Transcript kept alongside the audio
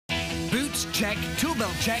check. Tool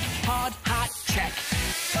belt check. Hard hat check.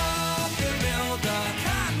 Bob the Builder.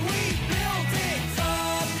 Can we build it?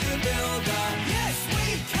 Bob the Builder. Yes,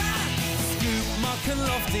 we can. Scoop, Muck and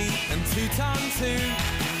Lofty and 2 ton 2.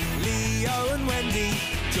 Leo and Wendy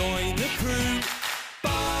join the crew.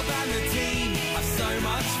 Bob and the team have so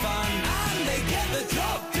much fun, and they get the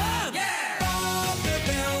job done. Yeah! Bob the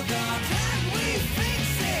Builder. Can we fix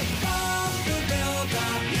it? Bob the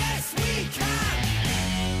Builder. Yes, we can.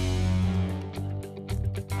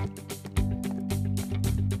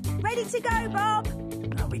 Ready to go, Bob?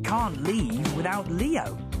 No, we can't leave without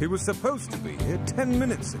Leo. He was supposed to be here 10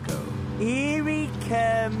 minutes ago. Here he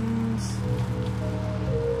comes.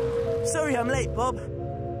 Sorry I'm late, Bob.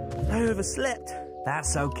 I overslept.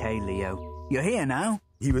 That's okay, Leo. You're here now.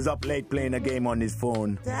 He was up late playing a game on his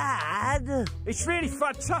phone. Dad? It's really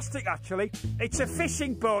fantastic, actually. It's a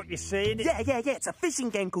fishing boat, you see. And Yeah, it's a fishing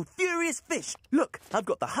game called Furious Fish. Look, I've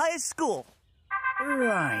got the highest score.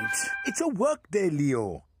 Right. It's a work day,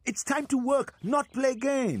 Leo. It's time to work, not play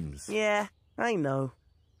games. Yeah, I know.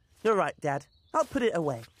 You're right, Dad. I'll put it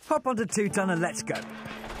away. Hop onto 2 ton and let's go.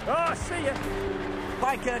 Oh, see ya.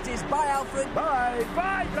 Bye, Curtis. Bye, Alfred. Bye.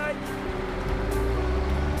 Bye, mate.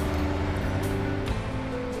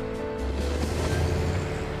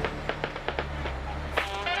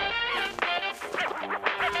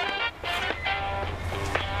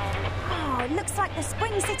 Oh, it looks like the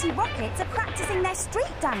Spring City Rockets are practicing their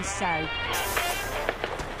street dance show.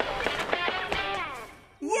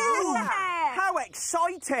 Yeah! How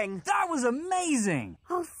exciting! That was amazing.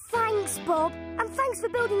 Oh, thanks, Bob. And thanks for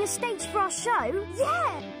building a stage for our show.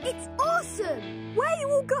 Yeah, it's awesome. Where are you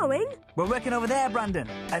all going? We're working over there, Brandon,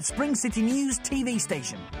 at Spring City News TV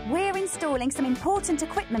station. We're installing some important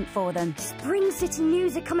equipment for them. Spring City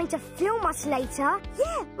News are coming to film us later.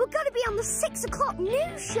 Yeah, we're going to be on the 6 o'clock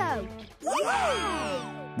news show. Yay!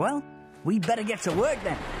 Well, we better get to work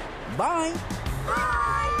then. Bye.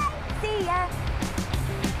 Bye! See ya.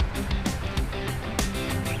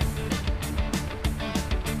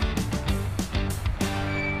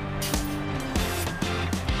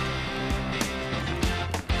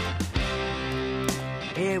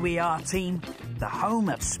 Here we are, team. The home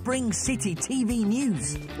of Spring City TV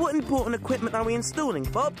News. What important equipment are we installing,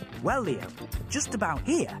 Bob? Well, Leo, just about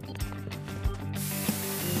here.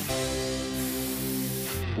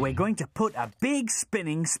 We're going to put a big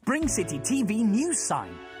spinning Spring City TV News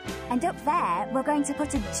sign. And up there, we're going to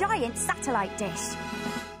put a giant satellite dish.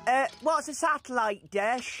 What's a satellite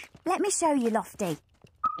dish? Let me show you, Lofty.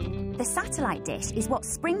 The satellite dish is what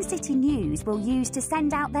Spring City News will use to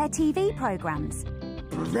send out their TV programmes.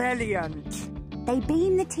 Brilliant. They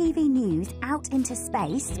beam the TV news out into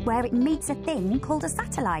space where it meets a thing called a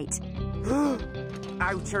satellite.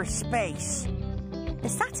 Outer space. The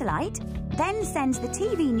satellite then sends the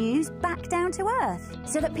TV news back down to Earth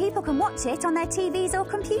so that people can watch it on their TVs or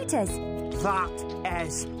computers. That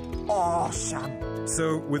is awesome.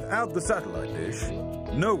 So, without the satellite dish,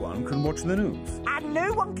 no one can watch the news. And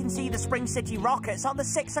no one can see the Spring City Rockets on the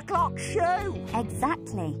 6 o'clock show.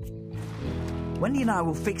 Exactly. Wendy and I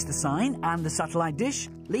will fix the sign and the satellite dish.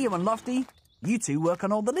 Leo and Lofty, you two work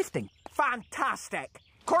on all the lifting. Fantastic.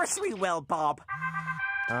 Of course we will, Bob.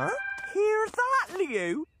 Huh? Hear that,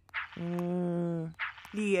 Leo?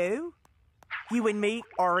 Leo? You and me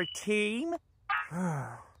are a team?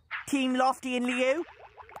 Team Lofty and Leo?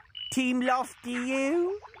 Team Lofty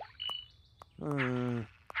you?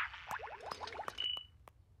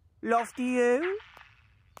 Lofty you?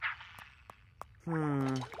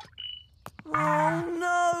 Oh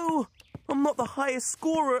no! I'm not the highest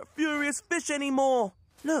scorer at Furious Fish anymore.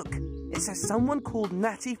 Look, it says someone called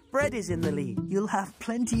Natty Fred is in the lead. You'll have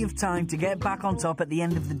plenty of time to get back on top at the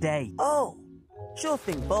end of the day. Oh, sure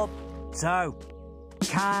thing, Bob. So,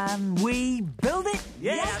 can we build it?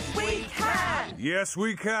 Yes, we can! Yes,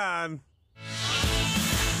 we can.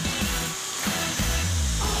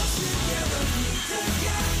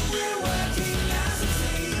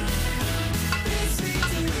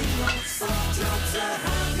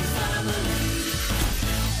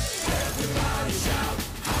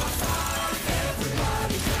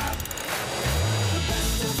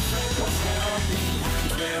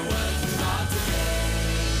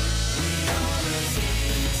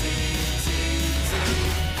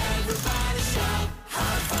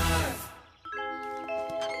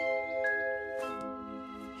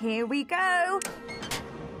 Here we go.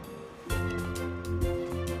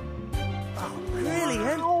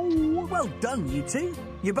 Brilliant. Oh, well done, you two.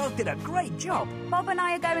 You both did a great job. Bob and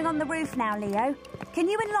I are going on the roof now, Leo. Can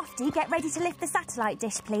you and Lofty get ready to lift the satellite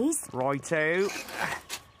dish, please? Righto.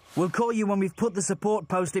 We'll call you when we've put the support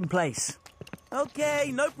post in place.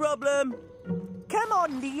 Okay, no problem. Come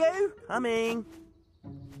on, Leo. Coming.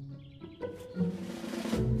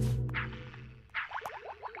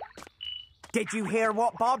 Did you hear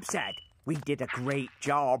what Bob said? We did a great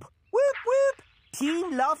job. Whoop, whoop.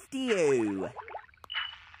 Team Lofty-oo.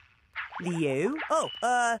 Leo? Oh,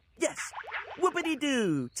 yes.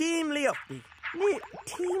 Whoopity-doo. Team Leofty.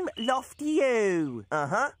 Team Lofty-oo.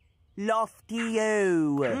 Uh-huh.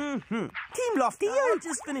 Lofty-oo. Mm-hmm. Team Lofty-oo. I'll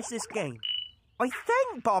just finish this game. I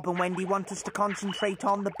think Bob and Wendy want us to concentrate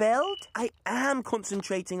on the build. I am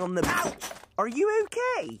concentrating on the... Ouch! Are you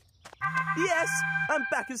okay? Yes, I'm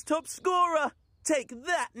back as top scorer. Take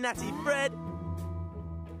that, Natty Fred.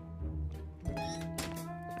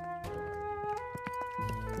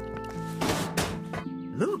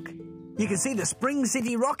 Look, you can see the Spring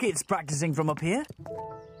City Rockets practicing from up here.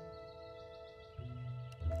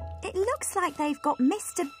 It looks like they've got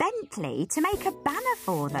Mr. Bentley to make a banner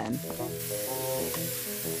for them.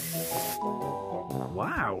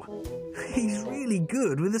 Wow, he's really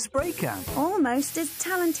good with a spray can. Almost as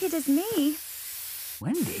talented as me.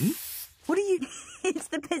 Wendy, what are you... It's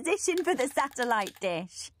the position for the satellite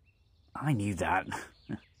dish. I knew that.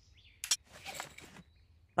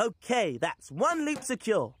 Okay, that's one loop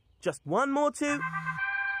secure. Just one more to...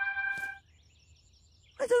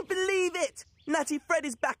 I don't believe it! Natty Fred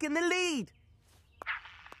is back in the lead.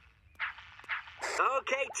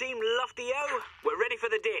 Okay, Team Lofty-oo, we're ready for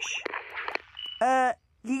the dish.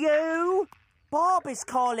 Leo? Bob is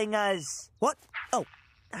calling us. What? Oh,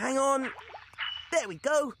 hang on. There we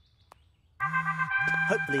go.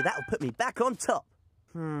 Hopefully that'll put me back on top.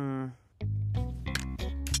 Hello,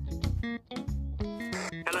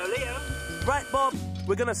 Leo. Right, Bob.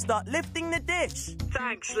 We're gonna start lifting the dish.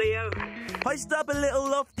 Thanks, Leo. Hoist up a little,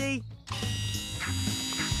 Lofty.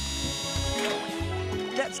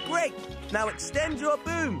 That's great. Now extend your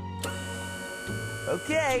boom.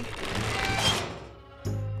 Okay.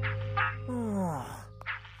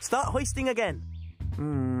 Start hoisting again.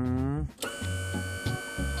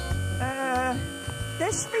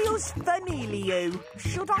 This feels funny, Leo.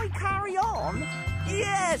 Should I carry on?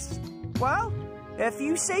 Yes! Well, if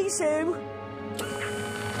you say so.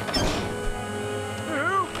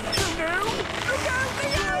 No!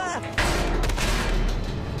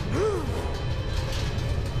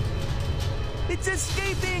 It's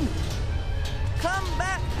escaping! Come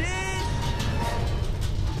back, dish!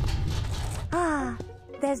 Ah,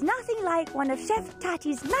 there's nothing like one of Chef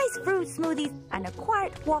Tatty's nice fruit smoothies and a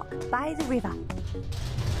quiet walk by the river.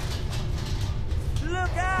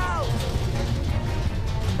 Look out!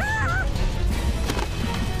 Ah!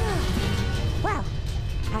 Well,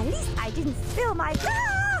 at least I didn't spill my...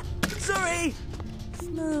 Ah! Sorry!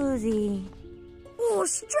 Smoothie. Oh,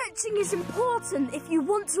 stretching is important if you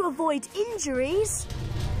want to avoid injuries.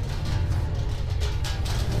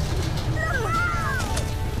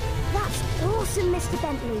 That's awesome, Mr.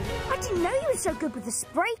 Bentley. I didn't know you were so good with the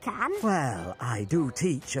spray can. Well, I do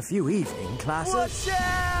teach a few evening classes. Watch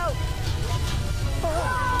out!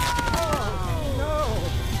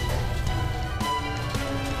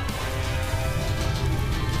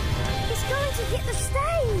 It's going to hit the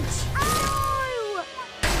stage. Oh!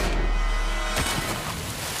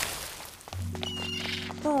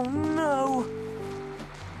 Oh, no.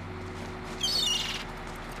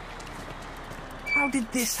 How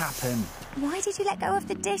did this happen? Why did you let go of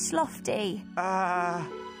the dish, Lofty?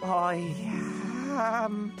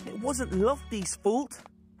 It wasn't Lofty's fault.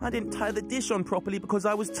 I didn't tie the dish on properly because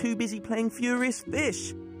I was too busy playing Furious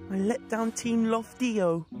Fish. I let down Team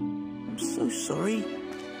Lofty-oo. I'm so sorry.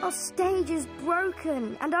 Our stage is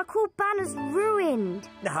broken and our cool banner's ruined.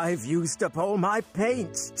 I've used up all my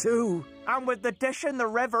paints, too. And with the dish in the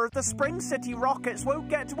river, the Spring City Rockets won't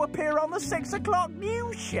get to appear on the 6 o'clock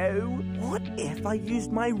news show. What if I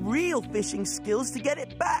used my real fishing skills to get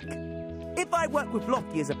it back? If I work with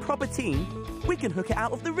Lofty as a proper team, we can hook it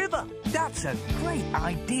out of the river. That's a great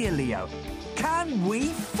idea, Leo. Can we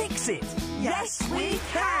fix it? Yes, we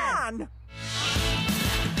can!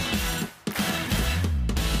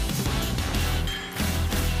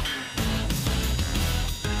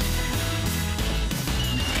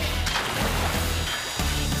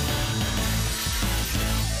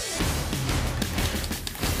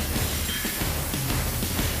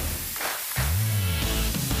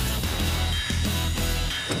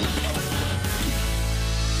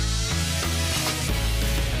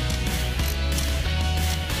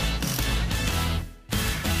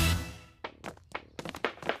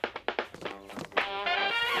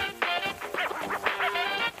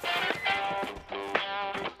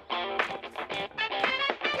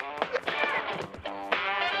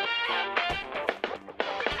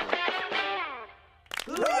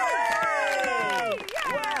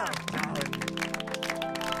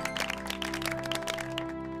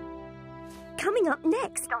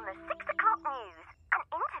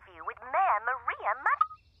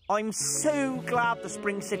 I'm so glad the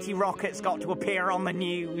Spring City Rockets got to appear on the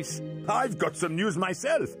news. I've got some news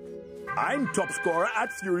myself. I'm top scorer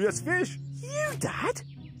at Furious Fish. You, Dad?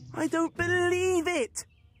 I don't believe it.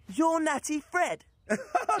 You're Natty Fred.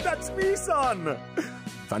 That's me, son.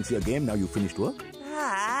 Fancy a game now you finished work?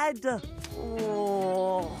 Dad.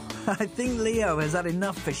 Oh. I think Leo has had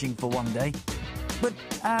enough fishing for one day. But,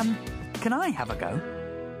 can I have a go?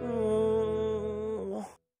 Oh.